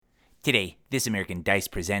Today, This American Dice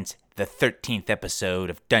presents the 13th episode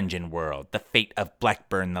of Dungeon World, The Fate of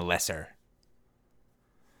Blackburn the Lesser.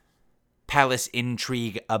 Palace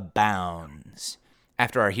intrigue abounds.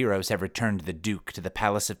 After our heroes have returned the Duke to the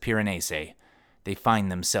Palace of Piranesi, they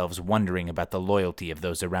find themselves wondering about the loyalty of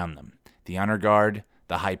those around them. The Honor Guard,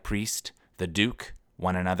 the High Priest, the Duke,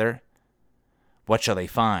 one another. What shall they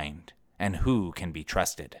find, and who can be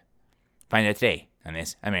trusted? Find out today on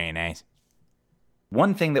This American Dice.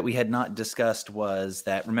 One thing that we had not discussed was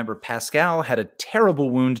that, remember, Pascal had a terrible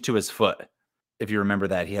wound to his foot. If you remember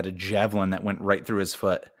that, he had a javelin that went right through his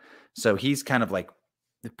foot. So he's kind of like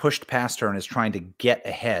pushed past her and is trying to get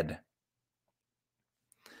ahead.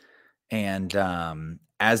 And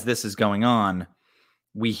as this is going on,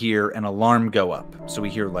 we hear an alarm go up. So we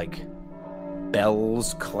hear like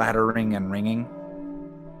bells clattering and ringing.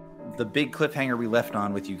 The big cliffhanger we left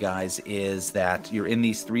on with you guys is that you're in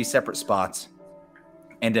these three separate spots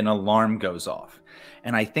and an alarm goes off.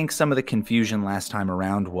 And I think some of the confusion last time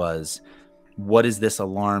around was, what is this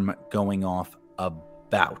alarm going off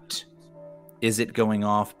about? Is it going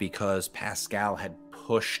off because Pascal had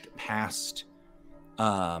pushed past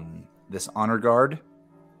this honor guard?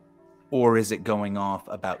 Or is it going off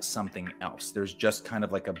about something else? There's just kind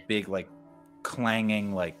of like a big, like,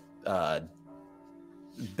 clanging, like,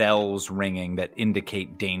 bells ringing that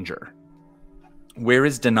indicate danger. Where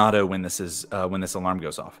is Donato when this alarm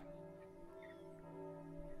goes off?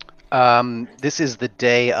 This is the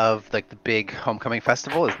day of like the big homecoming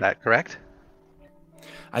festival. Is that correct?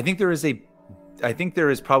 I think there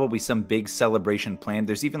is probably some big celebration planned.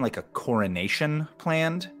 There's even like a coronation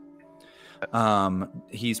planned.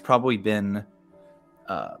 He's probably been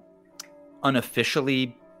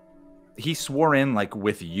unofficially. He swore in like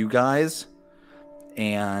with you guys.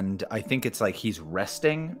 And I think it's like he's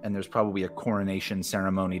resting, and there's probably a coronation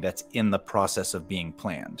ceremony that's in the process of being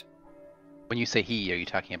planned. When you say he, are you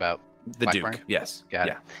talking about the Blackburn? Duke? Yes. Got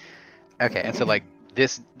it. Okay, and so like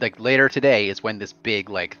this, like later today is when this big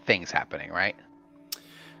like thing's happening, right?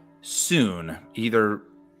 Soon, either.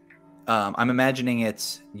 I'm imagining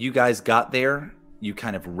it's you guys got there, you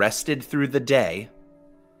kind of rested through the day.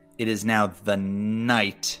 It is now the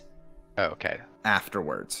night. Oh, okay.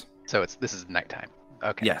 Afterwards. So this is nighttime.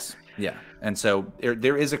 Okay. Yes. Yeah. And so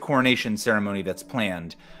there is a coronation ceremony that's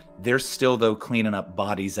planned. They're still, though, cleaning up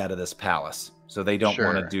bodies out of this palace. So they don't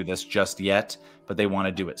want to do this just yet, but they want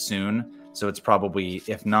to do it soon. So it's probably,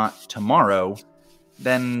 if not tomorrow,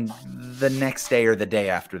 then the next day or the day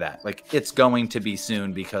after that. Like, it's going to be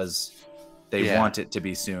soon because they want it to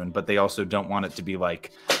be soon, but they also don't want it to be like,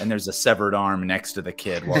 and there's a severed arm next to the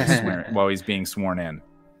kid while he's being sworn in.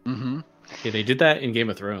 Mm-hmm. Yeah, they did that in Game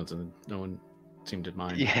of Thrones, and no one seemed to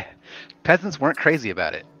mind. Yeah, peasants weren't crazy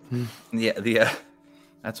about it. Yeah,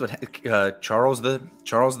 that's what Charles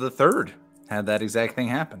the Third had that exact thing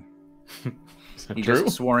happen. He true?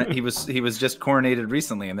 Just swore in, he was just coronated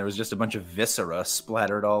recently, and there was just a bunch of viscera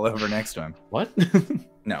splattered all over next to him. What?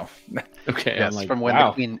 No. Okay. Yes, I'm like, from when wow.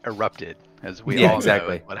 the queen erupted, as we all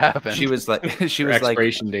know what happened. She was like,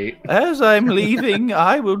 expiration date. As I'm leaving,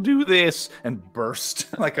 I will do this, and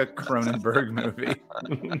burst like a Cronenberg movie.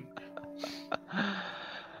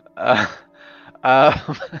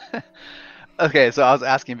 Okay, so I was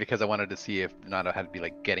asking because I wanted to see if Donato had to be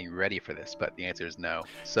like getting ready for this, but the answer is no.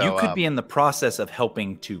 So you could be in the process of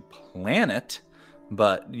helping to plan it,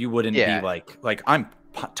 but you wouldn't be like I'm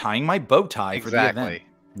tying my bow tie for the event.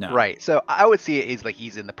 No. Right. So I would see it as like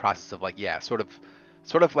he's in the process of like sort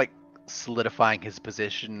of like solidifying his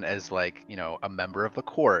position as like, you know, a member of the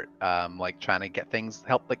court, like trying to get things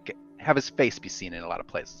have his face be seen in a lot of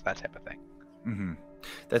places, that type of thing. Mm-hmm.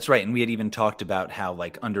 That's right. And we had even talked about how,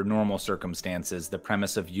 like, under normal circumstances, the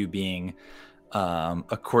premise of you being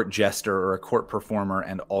a court jester or a court performer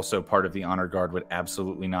and also part of the honor guard would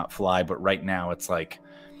absolutely not fly. But right now it's like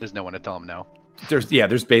there's no one to tell him no.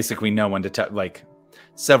 There's basically no one to tell. Like,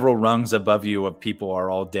 several rungs above you of people are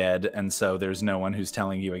all dead. And so there's no one who's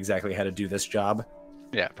telling you exactly how to do this job.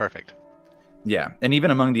 Yeah, perfect. Yeah. And even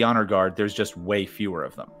among the honor guard, there's just way fewer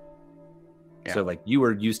of them. Yeah. So, like, you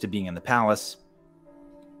were used to being in the palace.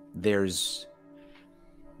 There's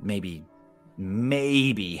maybe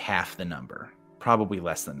half the number, probably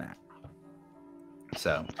less than that.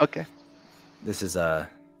 So, okay, this is a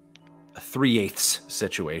 3/8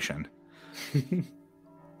 situation.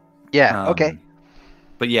 Yeah. Okay.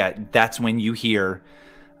 But yeah, that's when you hear.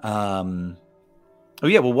 Oh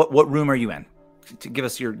yeah. Well, what room are you in? To give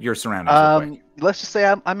us your surroundings. Real quick. Let's just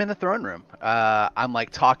say I'm in the throne room. I'm like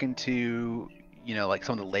talking to, you know, like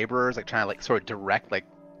some of the laborers, like trying to like sort of direct like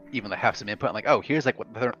even like have some input, like, oh, here's like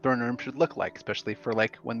what the throne room should look like, especially for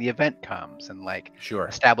like when the event comes, and like Sure.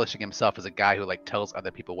 establishing himself as a guy who like tells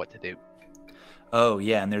other people what to do. Oh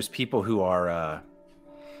yeah, and there's people who are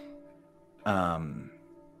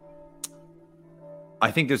I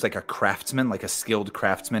think there's like a craftsman, like a skilled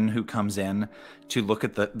craftsman who comes in to look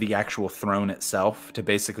at the actual throne itself to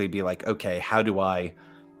basically be like, okay, how do I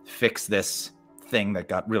fix this thing that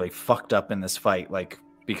got really fucked up in this fight? Like,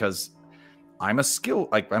 because I'm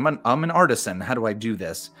I'm an artisan. How do I do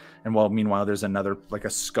this? And meanwhile, there's another, like a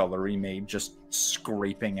scullery maid just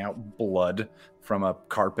scraping out blood from a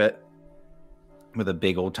carpet with a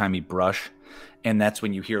big old timey brush. And that's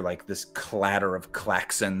when you hear like this clatter of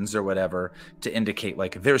klaxons or whatever to indicate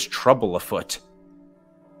like there's trouble afoot.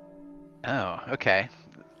 Oh, okay.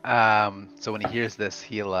 So when he hears this,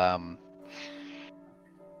 he'll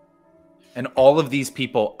And all of these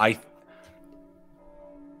people,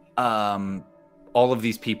 all of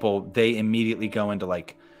these people, they immediately go into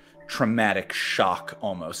like traumatic shock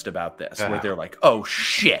almost about this, where they're like, oh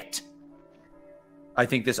shit. I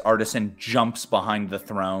think this artisan jumps behind the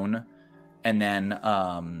throne and then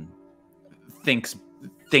thinks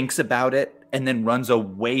about it and then runs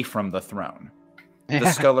away from the throne. The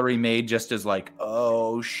scullery maid just is like,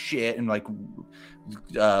 oh shit, and like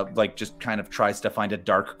just kind of tries to find a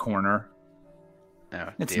dark corner. Oh,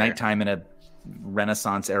 it's dear. nighttime in a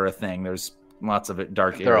Renaissance era thing. There's lots of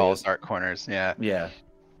dark They're all areas. dark corners, yeah. Yeah.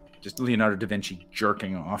 Just Leonardo da Vinci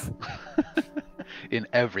jerking off. In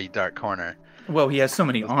every dark corner. Well, he has so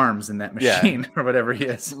many arms in that machine, or whatever he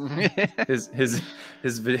is. his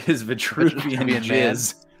Vitruvian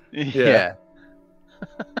jizz. Yeah.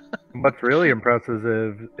 What's really impressive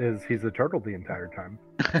is he's a turtle the entire time.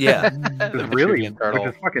 Yeah. It's really, which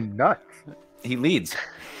is fucking nuts. He leads.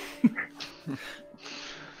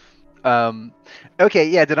 Okay,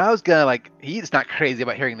 yeah, Donato's gonna like, he's not crazy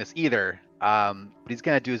about hearing this either. But he's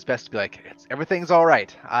gonna do his best to be like, everything's all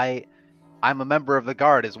right. I'm a member of the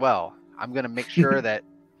guard as well. I'm gonna make sure that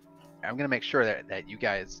that you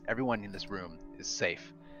guys, everyone in this room, is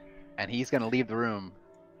safe. And he's gonna leave the room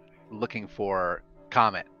looking for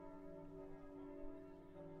Comet.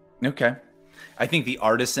 Okay. I think the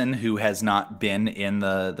artisan who has not been in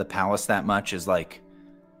the palace that much is like,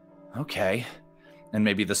 okay. And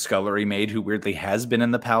maybe the scullery maid who weirdly has been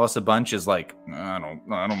in the palace a bunch is like, I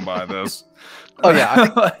don't buy this. Oh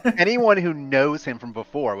yeah, I think anyone who knows him from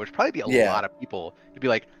before, which probably be a lot of people, would be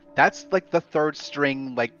like, that's like the third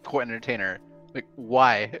string like court entertainer. Like,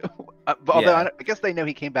 why? Although I guess they know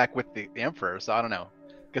he came back with the emperor, so I don't know.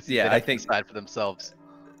 I think decide for themselves.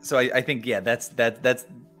 So I think that's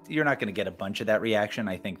you're not going to get a bunch of that reaction.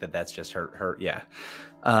 I think that's just her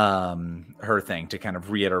thing to kind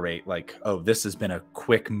of reiterate like, oh, this has been a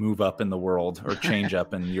quick move up in the world or change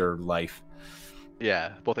up in your life.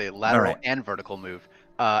 Yeah, both a lateral and vertical move.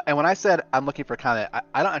 And when I said I'm looking for Comet,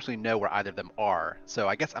 I don't actually know where either of them are. So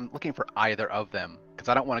I guess I'm looking for either of them because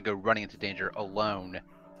I don't want to go running into danger alone.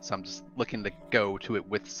 So I'm just looking to go to it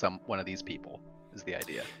with one of these people is the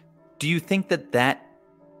idea. Do you think that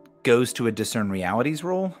goes to a discern realities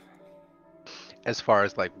roll? As far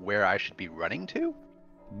as like where I should be running to?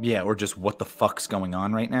 Yeah, or just what the fuck's going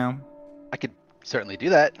on right now? I could certainly do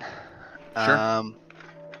that. Sure.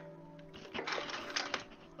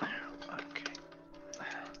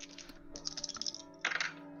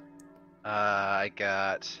 I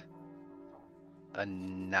got a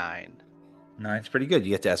 9. 9's pretty good.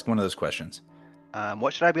 You get to ask one of those questions.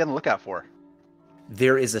 What should I be on the lookout for?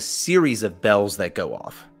 There is a series of bells that go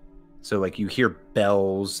off. So like you hear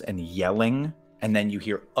bells and yelling, and then you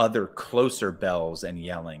hear other closer bells and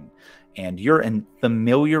yelling. And you're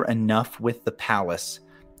familiar enough with the palace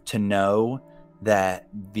to know that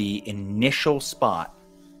the initial spot,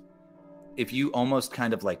 if you almost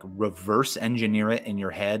kind of like reverse engineer it in your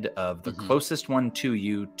head of the closest one to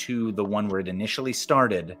you to the one where it initially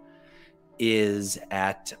started, is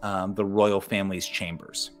at the royal family's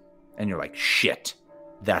chambers. And you're like, shit,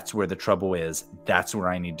 that's where the trouble is. That's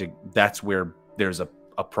where that's where there's a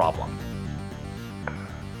problem.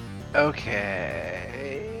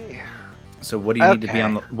 Okay. So what do you need to be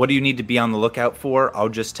what do you need to be on the lookout for? I'll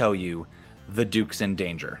just tell you, the Duke's in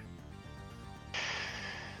danger.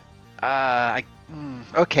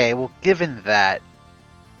 Okay, well, given that,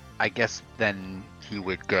 I guess then he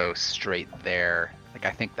would go straight there. Like,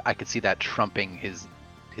 I think I could see that trumping his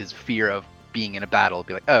fear of being in a battle.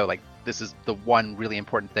 Be like, oh, like, this is the one really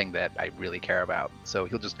important thing that I really care about. So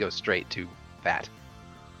he'll just go straight to that.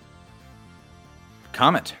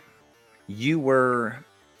 Comet, you were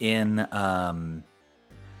in I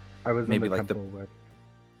was maybe in the like temple with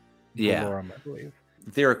yeah. Valorum, I believe.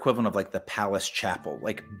 their equivalent of like the palace chapel.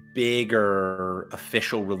 Like bigger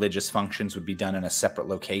official religious functions would be done in a separate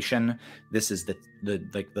location. This is the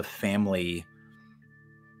family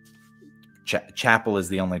chapel is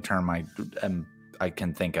the only term I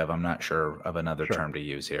can think of. I'm not sure of another term to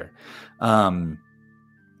use here.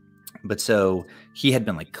 But so he had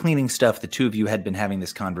been like cleaning stuff. The two of you had been having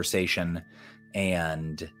this conversation,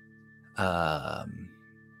 and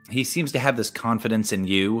he seems to have this confidence in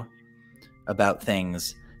you about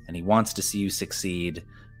things, and he wants to see you succeed,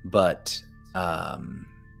 but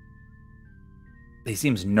he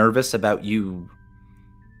seems nervous about you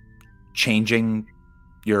changing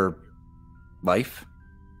your life,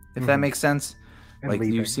 if that makes sense. And like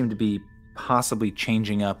leaving. You seem to be possibly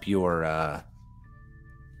changing up your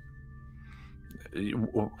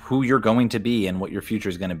who you're going to be and what your future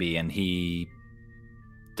is going to be, and he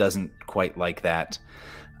doesn't quite like that.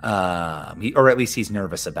 Or at least he's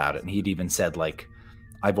nervous about it, and he'd even said like,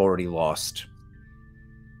 I've already lost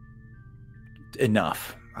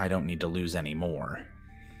enough. I don't need to lose any more.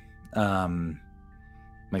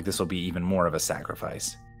 Like this will be even more of a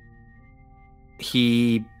sacrifice.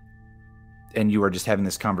 He and you are just having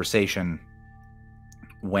this conversation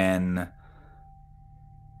when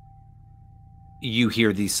you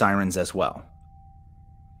hear these sirens as well.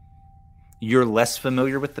 You're less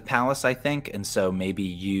familiar with the palace, I think, and so maybe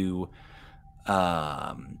you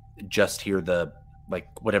just hear the like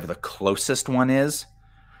whatever the closest one is,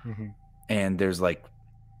 and there's like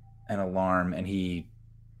an alarm, and he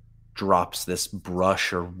drops this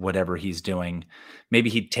brush or whatever he's doing. Maybe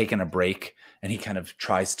he'd taken a break, and he kind of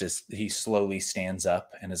he slowly stands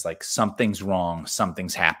up and is like, something's wrong,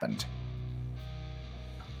 something's happened.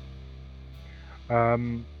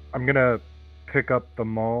 I'm gonna pick up the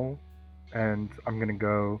maul, and I'm gonna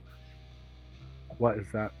go, what is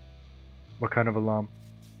that? What kind of alarm?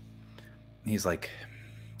 He's like,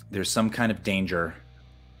 there's some kind of danger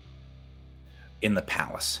in the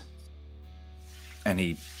palace. And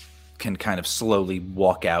he can kind of slowly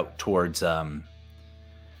walk out towards like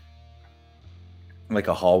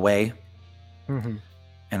a hallway. And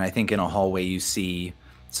I think in a hallway you see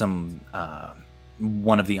some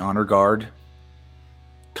one of the honor guard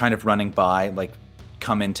kind of running by, like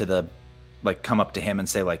come up to him and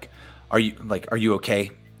say like, are you okay,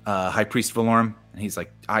 High Priest Valorum? And he's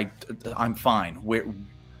like, I'm fine.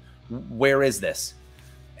 Where is this?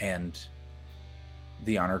 And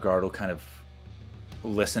the honor guard will kind of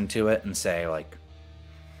listen to it and say like,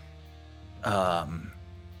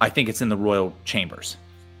 I think it's in the royal chambers.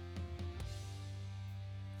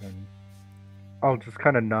 And I'll just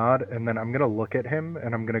kind of nod, and then I'm gonna look at him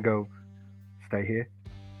and I'm gonna go, stay here.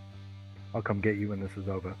 I'll come get you when this is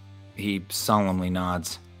over. He solemnly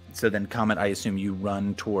nods. So then, Comet, I assume you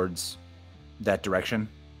run towards that direction?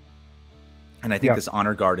 And I think this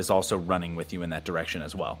honor guard is also running with you in that direction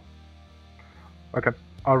as well. Okay.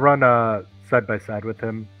 I'll run side by side with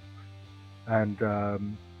him. And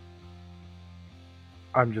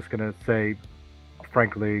I'm just going to say,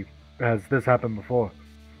 frankly, has this happened before?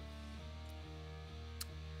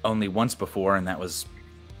 Only once before, and that was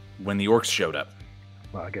when the orcs showed up.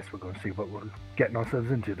 Well, I guess we're going to see what we're getting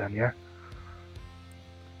ourselves into then, yeah?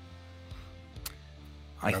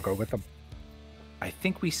 I'll go with them. I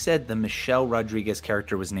think we said the Michelle Rodriguez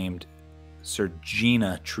character was named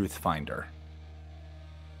Sergina Truthfinder.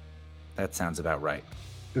 That sounds about right.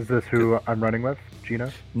 Is this who I'm running with,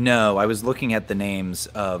 Gina? No, I was looking at the names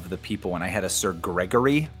of the people, and I had a Sir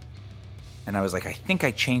Gregory, and I was like, I think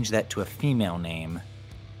I changed that to a female name,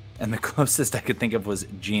 and the closest I could think of was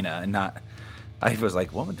Gina, and not... I was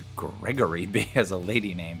like, what would Gregory be as a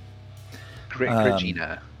lady name?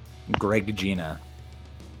 Gregina. Greg Gina.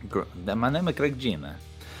 My name is Greg Gina.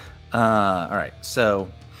 All right, so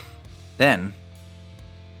then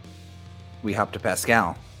we hop to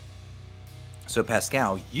Pascal. So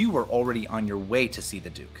Pascal, you were already on your way to see the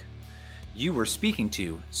Duke. You were speaking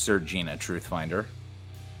to Sir Gina Truthfinder,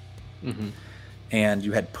 and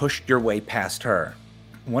you had pushed your way past her.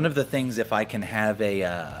 One of the things, if I can have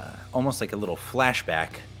a almost like a little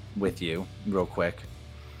flashback with you real quick,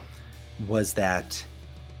 was that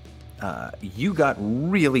you got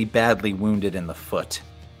really badly wounded in the foot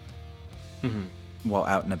while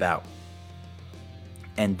out and about.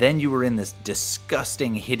 And then you were in this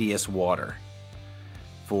disgusting, hideous water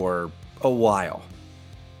for a while.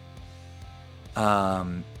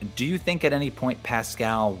 Do you think at any point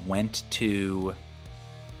Pascal went to...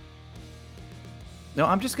 No,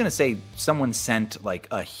 I'm just going to say someone sent like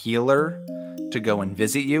a healer to go and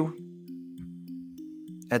visit you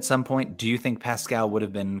at some point. Do you think Pascal would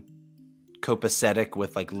have been copacetic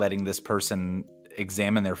with like letting this person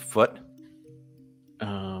examine their foot?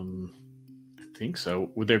 think so.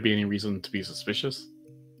 Would there be any reason to be suspicious?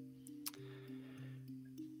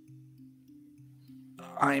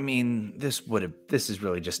 I mean, this is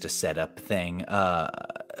really just a setup thing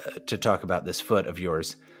to talk about this foot of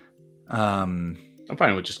yours. I'm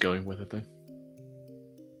fine with just going with it then.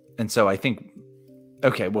 And so I think,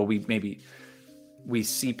 okay, well, we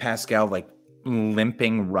see Pascal like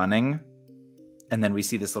limping, running, and then we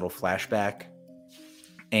see this little flashback,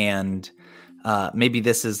 and maybe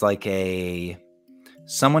this is like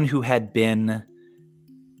someone who had been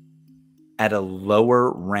at a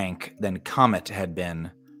lower rank than Comet had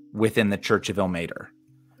been within the Church of Ilmater.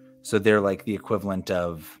 So they're like the equivalent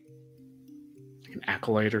of Like an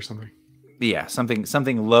acolyte or something. Yeah,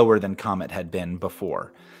 something lower than Comet had been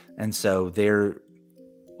before. And so they're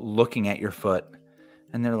looking at your foot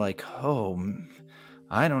and they're like, "Oh,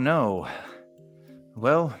 I don't know.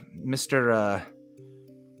 Well, Mr.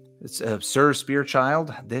 Sir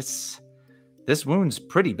Spearchild, this wound's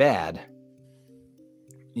pretty bad.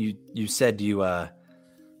 You said the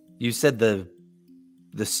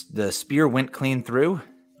spear went clean through?"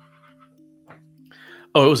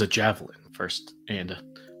 Oh, it was a javelin first, and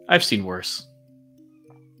I've seen worse.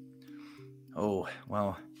 Oh,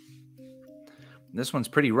 well, this one's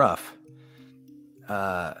pretty rough.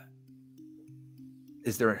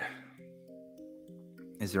 Is there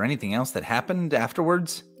anything else that happened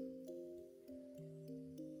afterwards?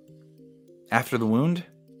 After the wound?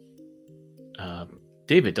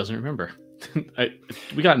 David doesn't remember.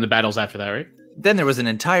 We got into battles after that, right? Then there was an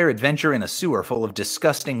entire adventure in a sewer full of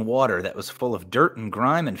disgusting water that was full of dirt and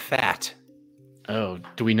grime and fat. Oh,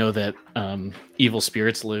 do we know that evil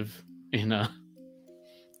spirits live in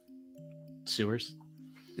sewers?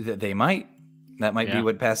 They might. That might be Yeah.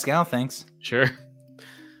 what Pascal thinks. Sure.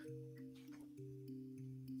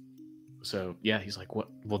 So, yeah, he's like, "What?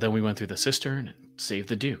 Well, then we went through the cistern and saved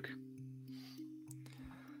the Duke."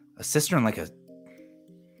 A cistern like of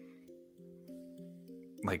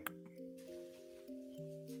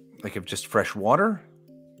just fresh water?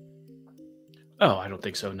 Oh, I don't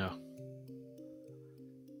think so, no.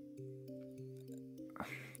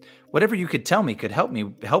 Whatever you could tell me could help me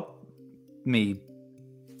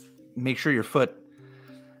make sure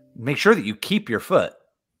that you keep your foot.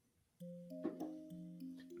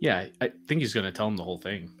 Yeah, I think he's going to tell him the whole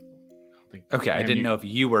thing. Okay, I didn't know if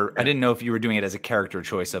you were doing it as a character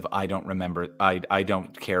choice of I don't remember, I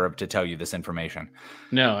don't care to tell you this information.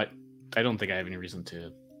 No, I don't think I have any reason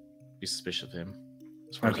to be suspicious of him.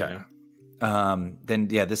 As far as I know. Then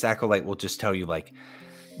yeah, this acolyte will just tell you like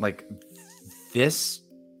this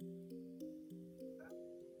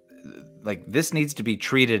needs to be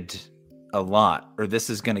treated a lot or this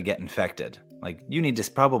is going to get infected. Like you need to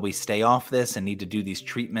probably stay off this and need to do these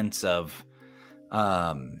treatments of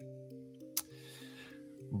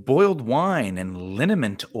boiled wine and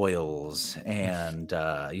liniment oils, and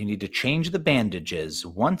you need to change the bandages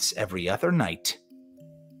once every other night.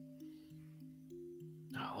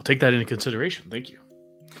 I'll take that into consideration. Thank you.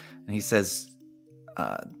 And he says,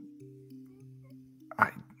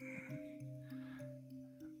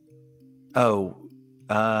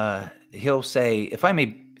 he'll say, if I may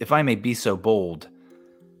be so bold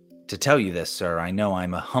to tell you this, sir, I know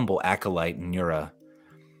I'm a humble acolyte and you're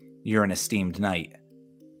an esteemed knight.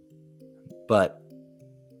 But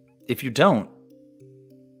if you don't,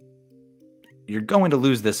 you're going to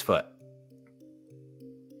lose this foot.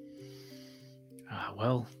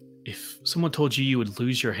 Well, if someone told you would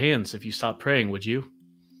lose your hands if you stopped praying, would you?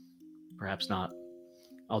 Perhaps not.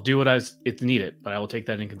 I'll do what it's needed, but I will take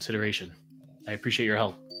that in consideration. I appreciate your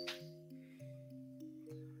help.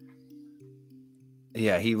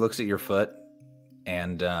 Yeah, he looks at your foot,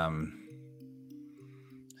 and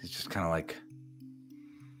he's just kind of like,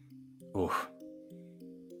 oof.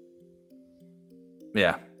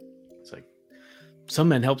 Yeah. It's like, some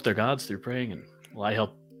men help their gods through praying, and well, I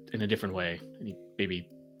help in a different way. And he maybe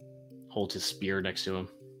holds his spear next to him.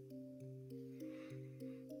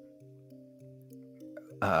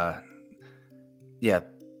 Yeah,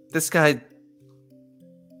 this guy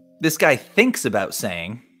thinks about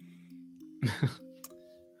saying,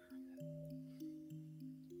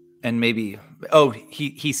 and maybe,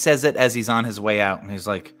 he says it as he's on his way out, and he's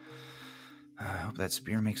like, I hope that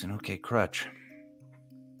spear makes an okay crutch.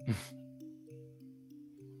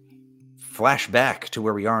 Flashback to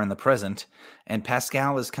where we are in the present, and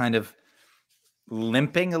Pascal is kind of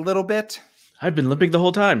limping a little bit. I've been limping the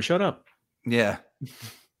whole time. Shut up. Yeah.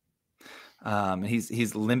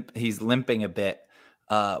 He's limping a bit,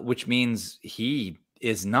 which means he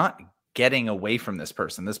is not getting away from this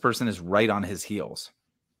person. This person is right on his heels.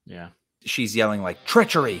 Yeah. She's yelling like,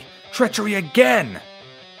 treachery again.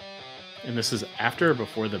 And this is after or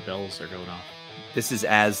before the bells are going off? This is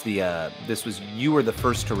as you were the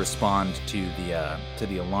first to respond to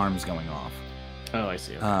the alarms going off. Oh, I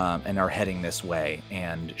see. Okay. And are heading this way.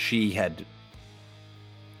 And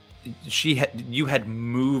you had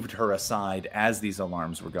moved her aside as these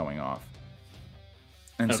alarms were going off.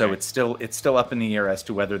 And so it's still up in the air as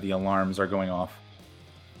to whether the alarms are going off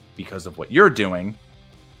because of what you're doing.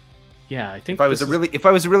 Yeah, I think if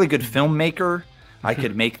I was a really good filmmaker, I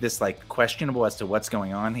could make this like questionable as to what's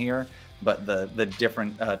going on here. But the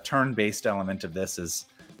different turn-based element of this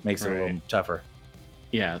makes it a little tougher.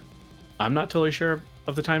 Yeah, I'm not totally sure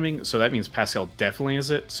of the timing, so that means Pascal definitely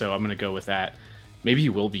is it. So I'm going to go with that. Maybe he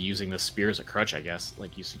will be using the spear as a crutch, I guess,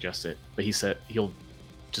 like you suggested. But he said he'll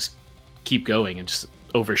just keep going and just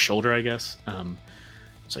over his shoulder, I guess.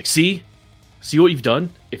 It's like, see what you've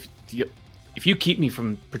done. If you keep me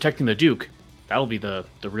from protecting the Duke, that'll be the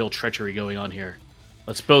real treachery going on here.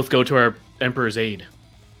 Let's both go to our Emperor's aid.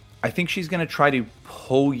 I think she's going to try to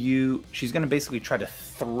pull you. She's going to basically try to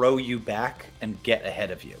throw you back and get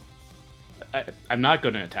ahead of you. I'm not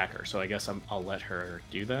going to attack her, so I guess I'll let her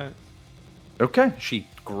do that. Okay. She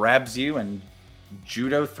grabs you and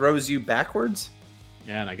judo throws you backwards?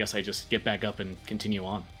 Yeah, and I guess I just get back up and continue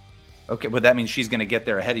on. Okay, but that means she's going to get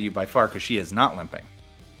there ahead of you by far because she is not limping.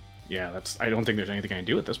 Yeah, I don't think there's anything I can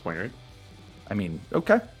do at this point, right? I mean,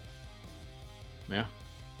 okay. Yeah.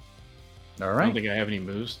 All I right. don't think I have any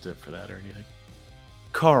moves for that or anything.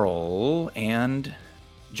 Carl and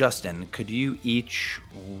Justin, could you each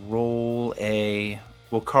roll a...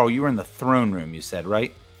 Well, Carl, you were in the throne room, you said,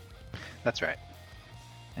 right? That's right.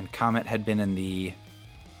 And Comet had been in the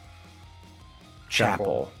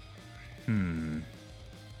chapel. Could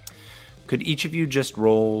each of you just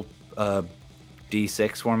roll a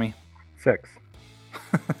D6 for me? 6.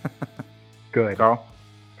 Good. Carl?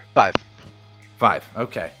 5. 5,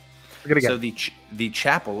 okay. We're gonna So get the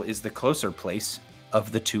chapel is the closer place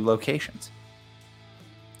of the two locations.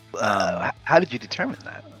 How did you determine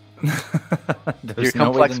that? There's Your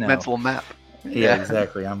no way complex to know. mental map. Yeah,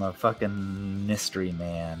 exactly. I'm a fucking mystery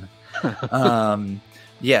man.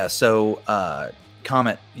 So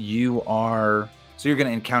Comet, you're going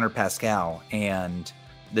to encounter Pascal, and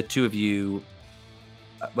the two of you,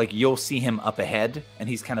 like, you'll see him up ahead, and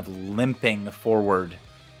he's kind of limping forward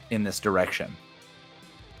in this direction.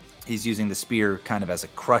 He's using the spear kind of as a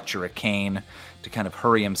crutch or a cane to kind of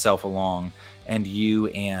hurry himself along, and you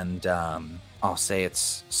and I'll say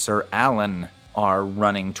it's Sir Alan are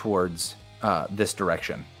running towards this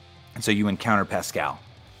direction. And so you encounter Pascal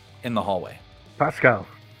in the hallway. Pascal,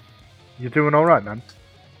 you doing all right, man?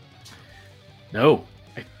 No,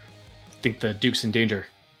 I think the Duke's in danger.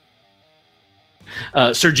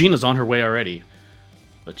 Sir Gina's on her way already,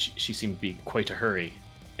 but she seemed to be quite a hurry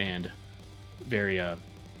and very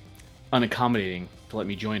unaccommodating to let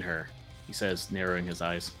me join her, he says, narrowing his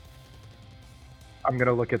eyes. I'm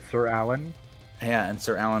gonna look at Sir Alan. Yeah, and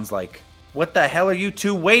Sir Alan's like, "What the hell are you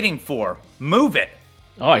two waiting for? Move it!"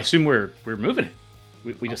 Oh, I assume we're moving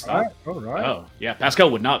it. We just stopped. All right. Oh, yeah. Pascal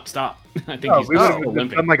would not stop. I think No, he's we would still have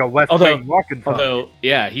limping. done like a West Although- Wing walking song. Although,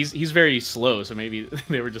 yeah, he's very slow, so maybe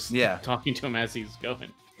they were just talking to him as he's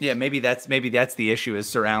going. Yeah, maybe that's the issue. Is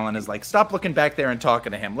Sir Alan is like, "Stop looking back there and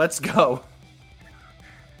talking to him. Let's go."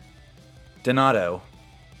 Donato,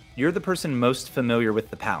 you're the person most familiar with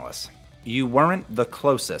the palace. You weren't the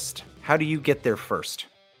closest. How do you get there first?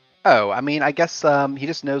 Oh, I mean, I guess he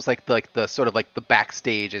just knows like the sort of like the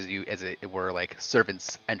backstage as it were, like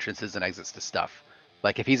servants' entrances and exits to stuff.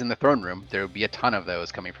 Like if he's in the throne room, there would be a ton of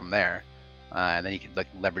those coming from there, and then he could like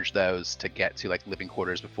leverage those to get to like living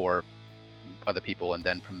quarters before other people, and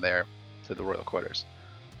then from there to the royal quarters.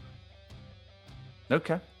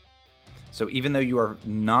 Okay. So even though you are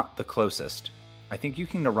not the closest, I think you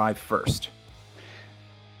can arrive first.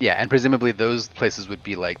 Yeah, and presumably those places would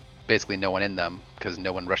be like basically no one in them, because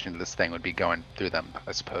no one rushing into this thing would be going through them,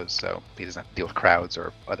 I suppose. So he doesn't have to deal with crowds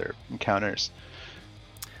or other encounters.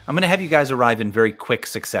 I'm going to have you guys arrive in very quick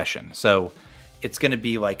succession. So it's going to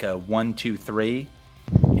be like a 1, 2, 3,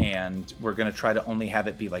 and we're going to try to only have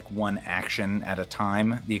it be like one action at a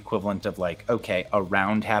time. The equivalent of like, okay, a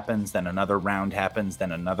round happens, then another round happens,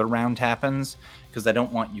 then another round happens, because I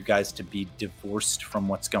don't want you guys to be divorced from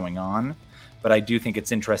what's going on. But I do think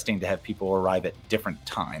it's interesting to have people arrive at different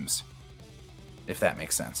times, if that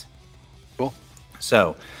makes sense. Cool.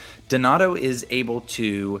 So Donato is able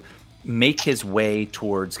to make his way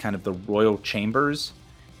towards kind of the royal chambers,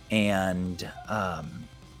 and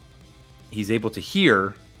he's able to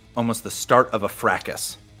hear almost the start of a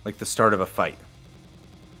fracas, like the start of a fight.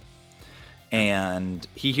 And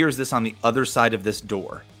he hears this on the other side of this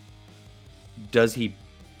door. Does he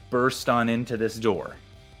burst on into this door.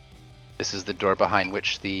 This is the door behind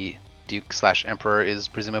which the Duke/Emperor is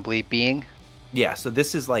presumably being. Yeah, so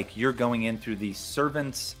this is like you're going in through the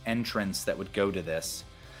servant's entrance that would go to this.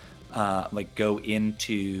 Like go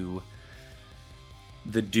into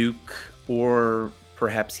the Duke, or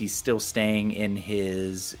perhaps he's still staying in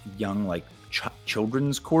his young, like,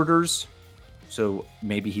 children's quarters. So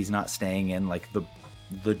maybe he's not staying in, like,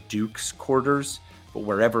 the Duke's quarters, but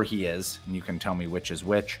wherever he is, and you can tell me which is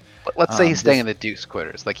which. But let's say he's staying in the Duke's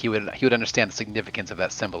quarters. Like, he would understand the significance of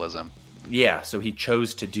that symbolism. Yeah, so he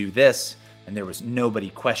chose to do this, and there was nobody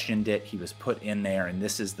questioned it. He was put in there, and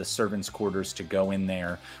this is the servants' quarters to go in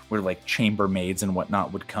there, where, like, chambermaids and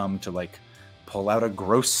whatnot would come to, like, pull out a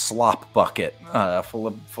gross slop bucket full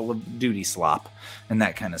of duty slop and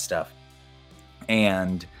that kind of stuff.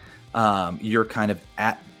 And you're kind of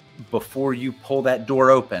before you pull that door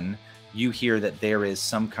open, you hear that there is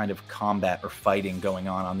some kind of combat or fighting going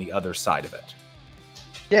on the other side of it.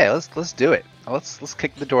 Yeah, let's do it. Let's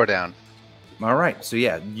kick the door down. All right. So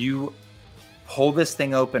yeah, you pull this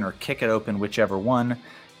thing open or kick it open, whichever one.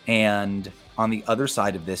 And on the other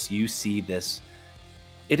side of this, you see this.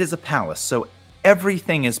 It is a palace. So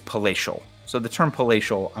everything is palatial. So the term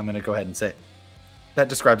palatial, I'm going to go ahead and say, that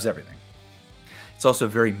describes everything. It's also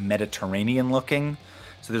very Mediterranean looking.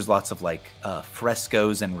 So there's lots of like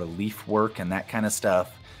frescoes and relief work and that kind of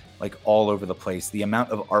stuff, like all over the place. The amount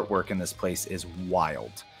of artwork in this place is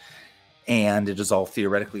wild. And it is all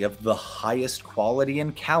theoretically of the highest quality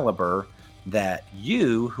and caliber that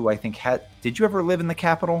you, who I think did you ever live in the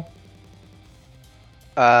capital?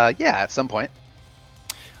 Yeah, at some point.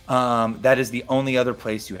 That is the only other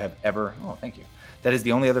place you have ever... Oh, thank you. That is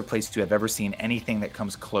the only other place to have ever seen anything that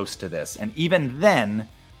comes close to this. And even then,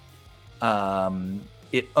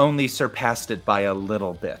 it only surpassed it by a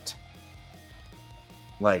little bit.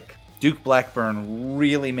 Like, Duke Blackburn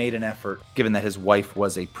really made an effort, given that his wife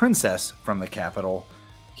was a princess from the capital.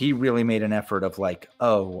 He really made an effort of like,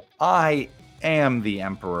 oh, I am the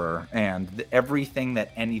emperor, and everything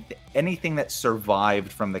that anything that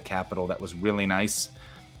survived from the capital that was really nice,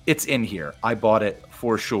 it's in here. I bought it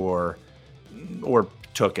for sure, or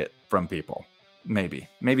took it from people. Maybe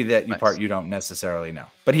that nice. Part you don't necessarily know,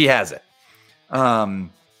 but he has it. And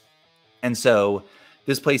so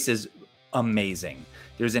this place is amazing.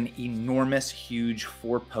 There's an enormous, huge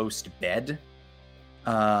 4-post bed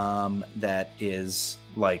that is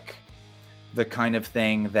like the kind of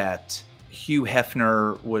thing that Hugh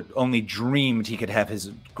Hefner would only dreamed he could have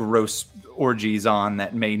his gross orgies on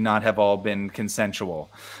that may not have all been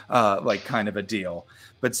consensual, like kind of a deal.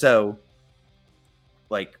 But so,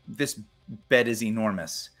 like, this bed is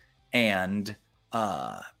enormous. And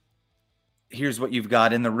here's what you've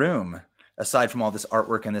got in the room. Aside from all this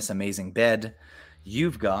artwork and this amazing bed,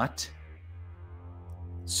 you've got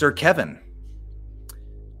Sir Kevin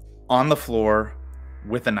on the floor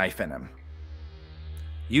with a knife in him.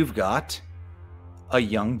 You've got a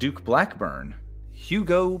young Duke Blackburn,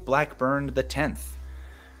 Hugo Blackburn the 10th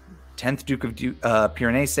Duke of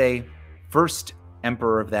Piranesi, first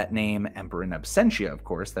emperor of that name, emperor in absentia, of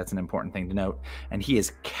course. That's an important thing to note. And he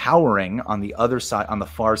is cowering on the other side, on the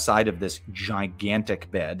far side of this gigantic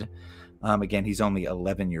bed. Again, he's only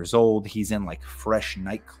 11 years old. He's in like fresh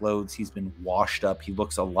night clothes. He's been washed up. He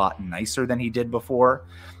looks a lot nicer than he did before.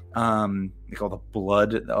 Like all the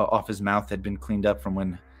blood off his mouth had been cleaned up from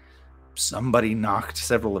when somebody knocked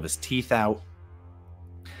several of his teeth out.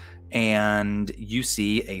 And you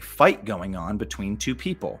see a fight going on between two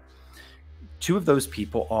people. Two of those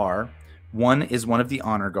people one is one of the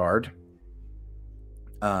honor guard.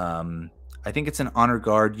 I think it's an honor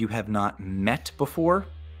guard you have not met before.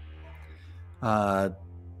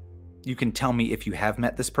 You can tell me if you have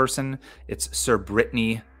met this person. It's Sir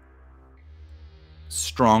Brittany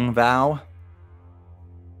Strongvow.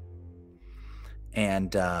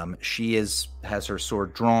 And she has her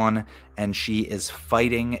sword drawn, and she is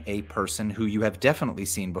fighting a person who you have definitely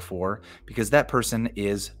seen before, because that person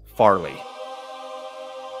is Farley.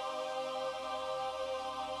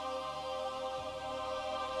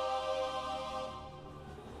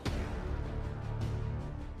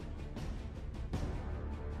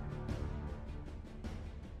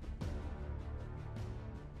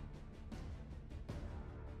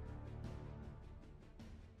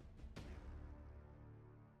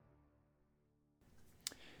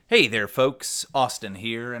 Hey there, folks. Austin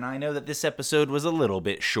here, and I know that this episode was a little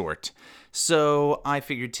bit short, so I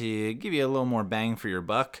figured to give you a little more bang for your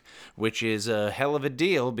buck, which is a hell of a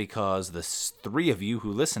deal because the three of you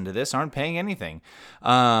who listen to this aren't paying anything.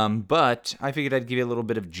 But I figured I'd give you a little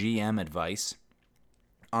bit of GM advice.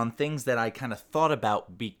 on things that I kind of thought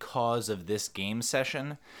about because of this game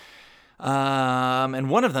session. And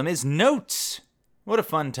one of them is notes. What a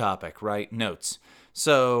fun topic, right? Notes.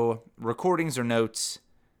 So, recordings or notes,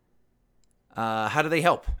 how do they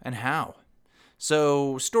help and how?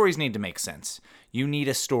 So, stories need to make sense. You need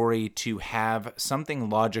a story to have something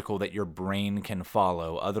logical that your brain can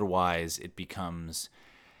follow. Otherwise, it becomes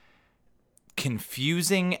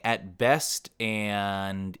confusing at best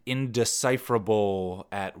and indecipherable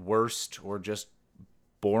at worst, or just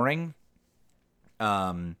boring.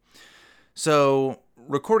 So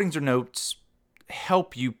recordings or notes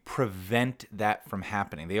help you prevent that from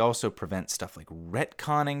happening. They also prevent stuff like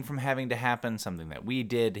retconning from having to happen, something that we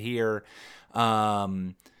did here.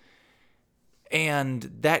 And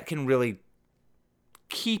that can really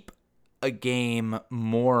keep a game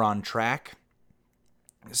more on track.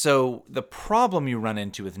 So the problem you run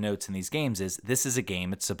into with notes in these games is this is a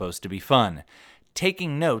game, it's supposed to be fun.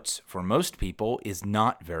 Taking notes, for most people, is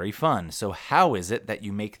not very fun. So how is it that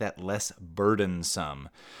you make that less burdensome?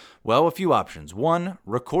 Well, a few options. One,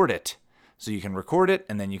 record it. So you can record it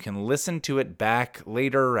and then you can listen to it back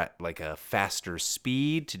later at like a faster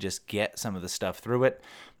speed to just get some of the stuff through it.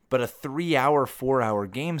 But a 3-hour, 4-hour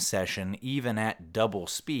game session, even at double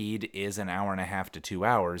speed, is an hour and a half to 2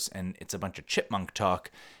 hours, and it's a bunch of chipmunk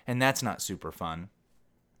talk, and that's not super fun.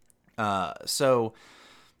 So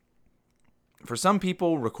for some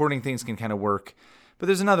people, recording things can kind of work, but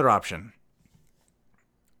there's another option.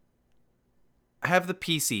 Have the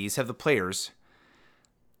PCs, have the players,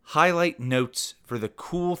 highlight notes for the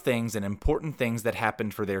cool things and important things that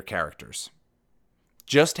happened for their characters.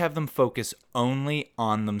 Just have them focus only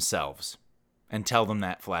on themselves and tell them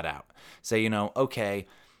that flat out. Say, okay,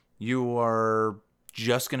 you are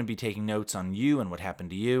just going to be taking notes on you and what happened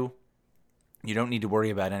to you. You don't need to worry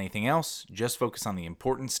about anything else. Just focus on the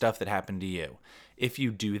important stuff that happened to you. If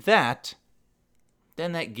you do that,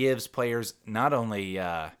 then that gives players not only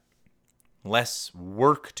less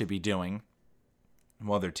work to be doing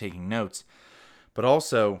while they're taking notes, but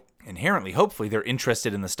also inherently, hopefully, they're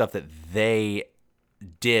interested in the stuff that they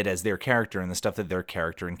did as their character and the stuff that their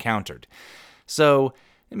character encountered. So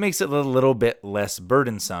it makes it a little bit less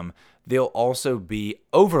burdensome. There'll also be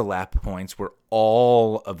overlap points where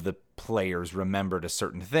all of the players remembered a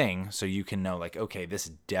certain thing, so you can know, like, okay, this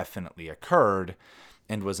definitely occurred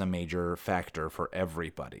and was a major factor for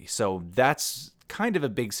everybody. So that's kind of a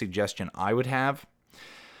big suggestion I would have.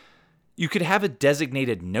 You could have a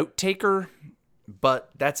designated note taker, but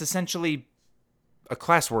that's essentially a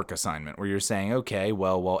classwork assignment where you're saying, okay,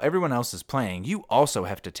 well, while everyone else is playing, you also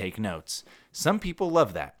have to take notes. Some people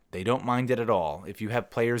love that. They don't mind it at all. If you have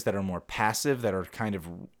players that are more passive, that are kind of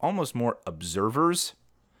almost more observers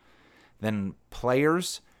than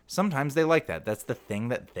players, sometimes they like that. That's the thing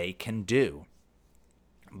that they can do.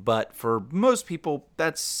 But for most people,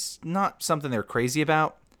 that's not something they're crazy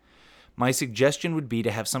about. My suggestion would be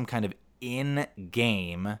to have some kind of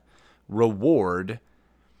in-game reward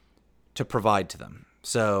to provide to them.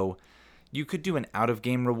 So you could do an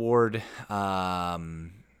out-of-game reward,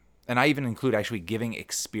 and I even include actually giving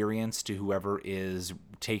experience to whoever is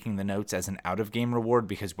taking the notes as an out-of-game reward,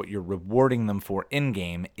 because what you're rewarding them for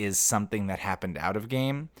in-game is something that happened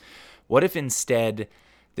out-of-game. What if instead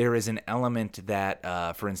there is an element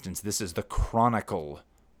that, for instance, this is the chronicle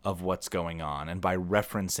of what's going on, and by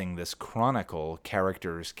referencing this chronicle,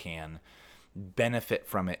 characters can benefit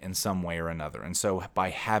from it in some way or another. And so by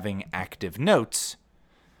having active notes,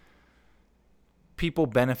 people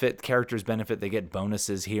benefit, characters benefit, they get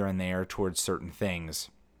bonuses here and there towards certain things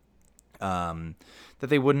that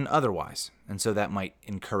they wouldn't otherwise. And so that might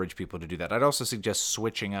encourage people to do that. I'd also suggest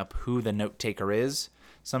switching up who the note taker is.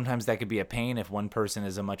 Sometimes that could be a pain if one person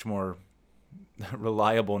is a much more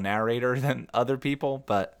reliable narrator than other people,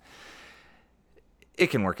 but it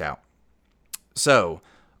can work out. So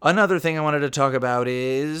another thing I wanted to talk about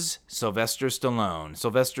is Sylvester Stallone.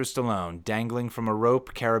 Sylvester Stallone, dangling from a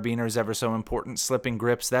rope, carabiners ever so important, slipping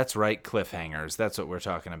grips. That's right, cliffhangers. That's what we're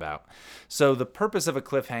talking about. So the purpose of a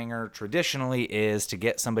cliffhanger traditionally is to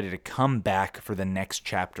get somebody to come back for the next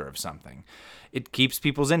chapter of something. It keeps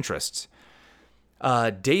people's interests.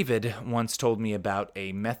 David once told me about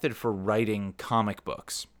a method for writing comic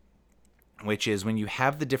books, which is when you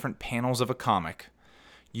have the different panels of a comic,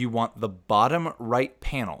 you want the bottom right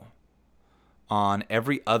panel on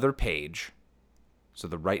every other page, so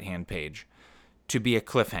the right-hand page, to be a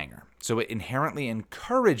cliffhanger. So it inherently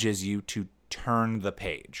encourages you to turn the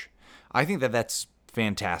page. I think that that's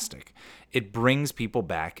fantastic. It brings people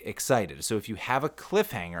back excited. So if you have a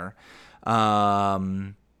cliffhanger,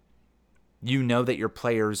 you know that your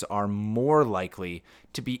players are more likely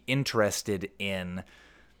to be interested in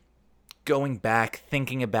going back,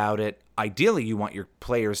 thinking about it. Ideally, you want your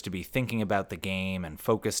players to be thinking about the game and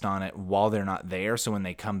focused on it while they're not there, so when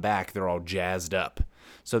they come back, they're all jazzed up.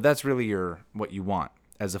 So that's really what you want.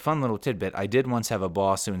 As a fun little tidbit, I did once have a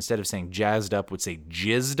boss who, instead of saying jazzed up, would say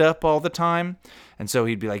jizzed up all the time. And so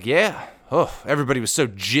he'd be like, yeah, everybody was so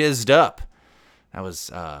jizzed up. That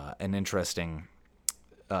was an interesting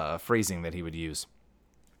phrasing that he would use.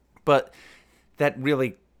 But that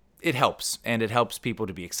really, it helps. And it helps people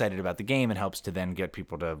to be excited about the game. It helps to then get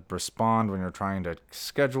people to respond when you're trying to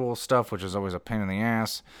schedule stuff, which is always a pain in the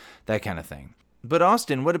ass, that kind of thing. But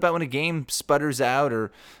Austin, what about when a game sputters out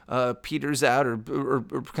or peters out or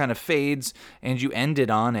kind of fades and you end it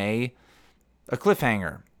on a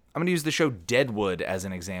cliffhanger? I'm going to use the show Deadwood as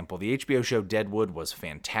an example. The HBO show Deadwood was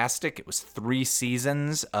fantastic. It was 3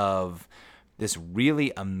 seasons of this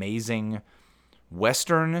really amazing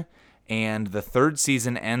Western, and the 3rd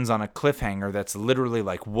season ends on a cliffhanger that's literally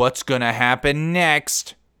like, what's going to happen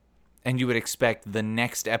next? And you would expect the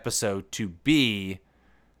next episode to be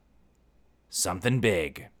something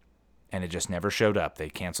big. And it just never showed up. They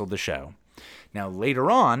canceled the show. Now,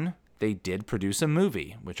 later on, they did produce a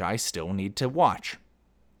movie, which I still need to watch.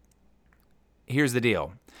 Here's the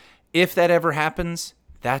deal. If that ever happens,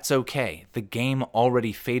 that's okay. The game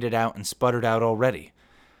already faded out and sputtered out already.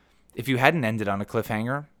 If you hadn't ended on a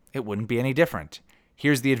cliffhanger, it wouldn't be any different.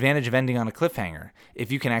 Here's the advantage of ending on a cliffhanger.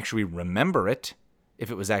 If you can actually remember it,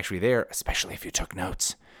 if it was actually there, especially if you took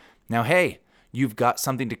notes. Now, hey, you've got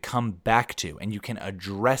something to come back to, and you can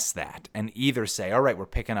address that and either say, all right, we're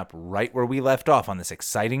picking up right where we left off on this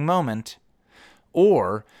exciting moment,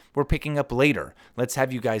 or we're picking up later. Let's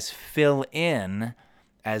have you guys fill in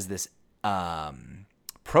as this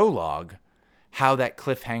prologue how that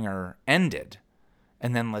cliffhanger ended.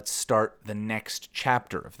 And then let's start the next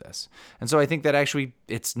chapter of this. And so I think that actually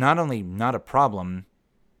it's not only not a problem,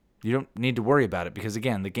 you don't need to worry about it because,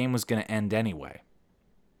 again, the game was going to end anyway.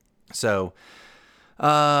 So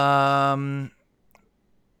I'll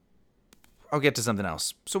get to something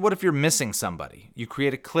else. So what if you're missing somebody? You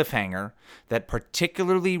create a cliffhanger that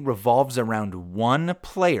particularly revolves around one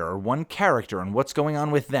player or one character and what's going on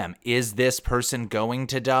with them. Is this person going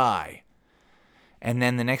to die? And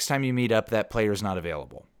then the next time you meet up, that player is not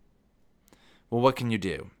available. Well, what can you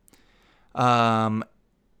do? An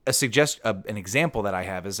example that I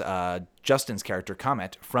have is Justin's character,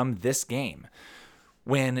 Comet, from this game.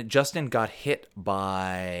 When Justin got hit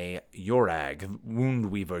by Yorag,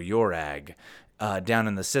 Woundweaver Yorag, down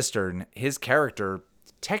in the cistern, his character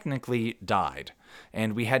technically died.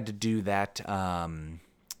 And we had to do that,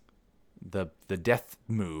 the death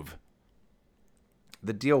move.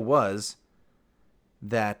 The deal was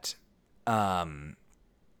that the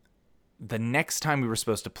next time we were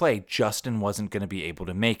supposed to play, Justin wasn't going to be able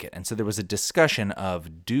to make it. And so there was a discussion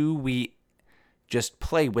of, do we just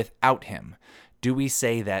play without him? Do we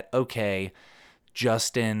say that, okay,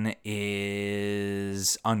 Justin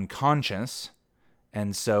is unconscious,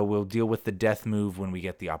 and so we'll deal with the death move when we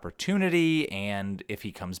get the opportunity, and if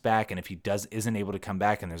he comes back, and if he isn't able to come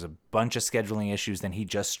back, and there's a bunch of scheduling issues, then he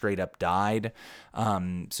just straight up died.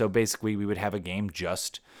 So basically, we would have a game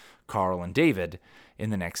just Carl and David in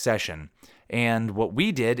the next session. And what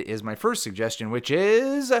we did is my first suggestion, which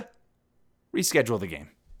is reschedule the game.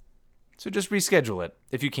 So just reschedule it.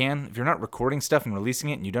 If you can, if you're not recording stuff and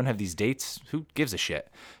releasing it and you don't have these dates, who gives a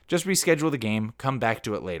shit? Just reschedule the game, come back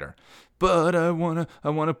to it later. But I wanna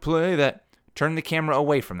play that. Turn the camera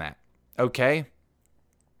away from that. Okay?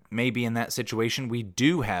 Maybe in that situation we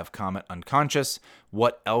do have Comet unconscious.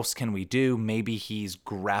 What else can we do? Maybe he's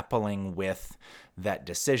grappling with that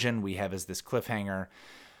decision we have as this cliffhanger.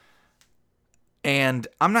 And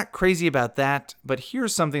I'm not crazy about that, but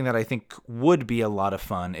here's something that I think would be a lot of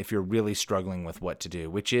fun if you're really struggling with what to do,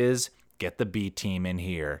 which is get the B team in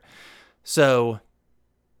here. So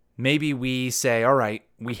maybe we say, all right,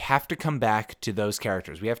 we have to come back to those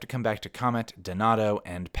characters. We have to come back to Comet, Donato,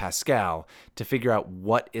 and Pascal to figure out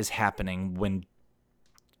what is happening when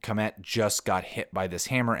Comet just got hit by this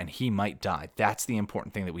hammer and he might die. That's the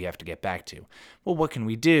important thing that we have to get back to. Well, what can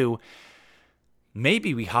we do?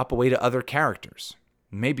 Maybe we hop away to other characters.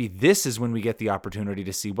 Maybe this is when we get the opportunity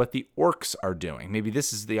to see what the orcs are doing. Maybe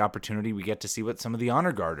this is the opportunity we get to see what some of the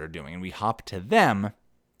honor guard are doing. And we hop to them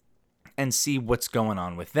and see what's going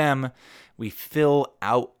on with them. We fill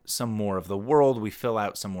out some more of the world. We fill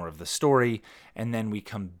out some more of the story. And then we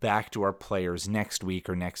come back to our players next week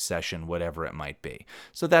or next session, whatever it might be.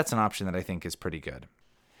 So that's an option that I think is pretty good.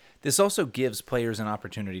 This also gives players an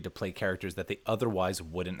opportunity to play characters that they otherwise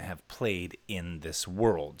wouldn't have played in this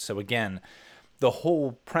world. So again, the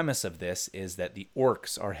whole premise of this is that the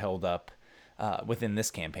orcs are held up within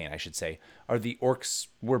this campaign, I should say, are the orcs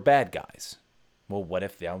were bad guys. Well, what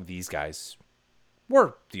if these guys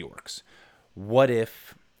were the orcs? What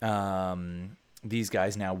if these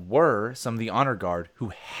guys now were some of the honor guard who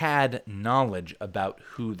had knowledge about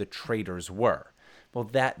who the traitors were? Well,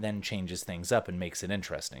 that then changes things up and makes it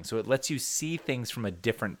interesting. So it lets you see things from a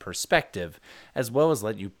different perspective, as well as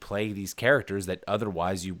let you play these characters that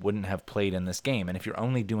otherwise you wouldn't have played in this game. And if you're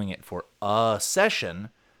only doing it for a session,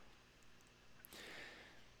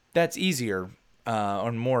 that's easier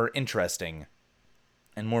or more interesting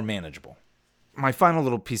and more manageable. My final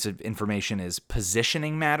little piece of information is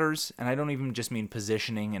positioning matters, and I don't even just mean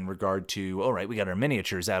positioning in regard to, all right, we got our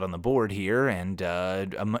miniatures out on the board here, and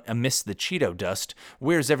amidst the Cheeto dust,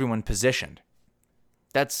 where's everyone positioned?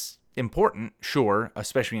 That's important, sure,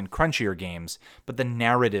 especially in crunchier games, but the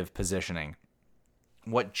narrative positioning,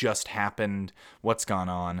 what just happened, what's gone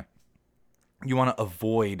on, you want to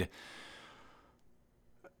avoid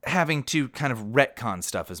having to kind of retcon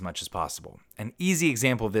stuff as much as possible. An easy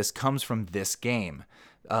example of this comes from this game.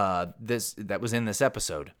 That was in this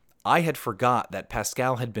episode. I had forgot that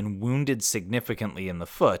Pascal had been wounded significantly in the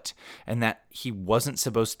foot and that he wasn't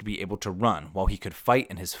supposed to be able to run. While he could fight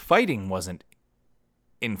and his fighting wasn't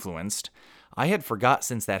influenced, I had forgot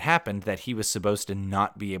since that happened that he was supposed to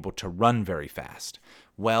not be able to run very fast.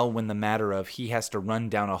 Well, when the matter of he has to run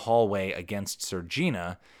down a hallway against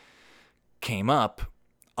Sergina came up,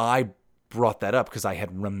 I brought that up because I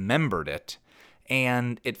had remembered it,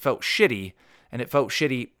 and it felt shitty, and it felt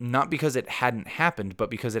shitty not because it hadn't happened, but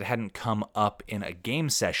because it hadn't come up in a game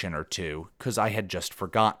session or two, because I had just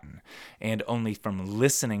forgotten, and only from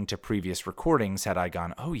listening to previous recordings had I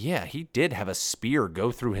gone, oh yeah, he did have a spear go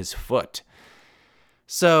through his foot.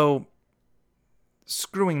 So,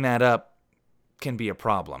 screwing that up can be a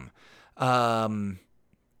problem.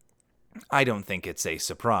 I don't think it's a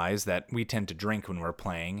surprise that we tend to drink when we're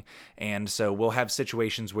playing, and so we'll have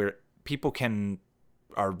situations where people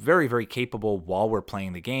are very, very capable while we're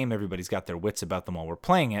playing the game. Everybody's got their wits about them while we're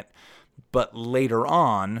playing it, but later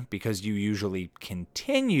on, because you usually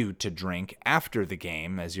continue to drink after the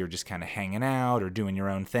game as you're just kind of hanging out or doing your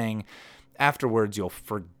own thing, afterwards you'll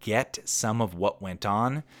forget some of what went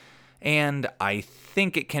on, and I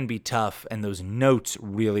think it can be tough, and those notes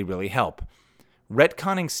really, really help.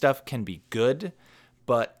 Retconning stuff can be good,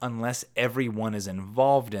 but unless everyone is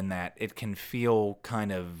involved in that, it can feel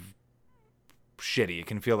kind of shitty. It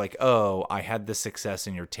can feel like, oh, I had this success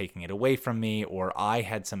and you're taking it away from me, or I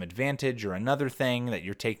had some advantage or another thing that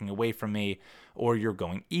you're taking away from me, or you're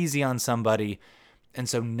going easy on somebody. And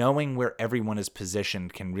so knowing where everyone is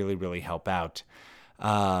positioned can really, really help out.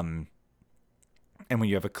 And when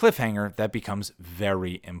you have a cliffhanger, that becomes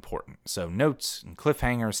very important. So notes and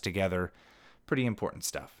cliffhangers together, pretty important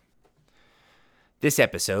stuff. This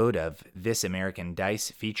episode of This American Dice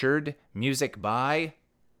featured music by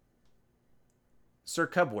Sir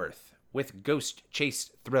Cubworth with Ghost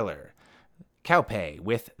Chase Thriller, Cowpay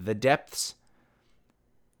with The Depths,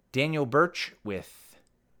 Daniel Birch with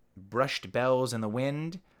Brushed Bells in the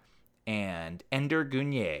Wind, and Ender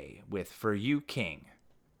Gunier with For You King.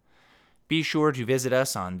 Be sure to visit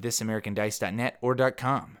us on thisamericandice.net or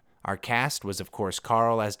 .com. Our cast was, of course,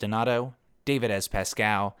 Carl as Donato, David as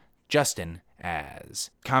Pascal, Justin as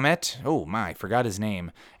Comet, oh my, forgot his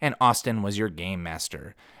name, and Austin was your game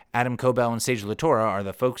master. Adam Cobell and Sage Latora are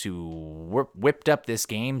the folks who whipped up this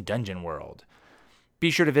game, Dungeon World. Be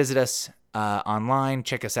sure to visit us online,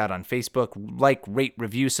 check us out on Facebook, like, rate,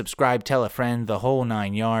 review, subscribe, tell a friend, the whole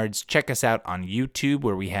 9 yards. Check us out on YouTube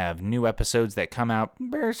where we have new episodes that come out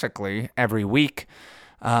basically every week.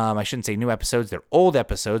 I shouldn't say new episodes, they're old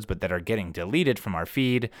episodes, but that are getting deleted from our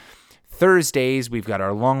feed. Thursdays, we've got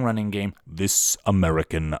our long-running game, This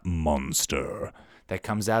American Monster, that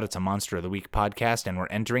comes out. It's a Monster of the Week podcast, and we're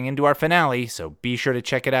entering into our finale, so be sure to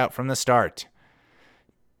check it out from the start.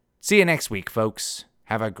 See you next week, folks.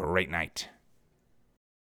 Have a great night.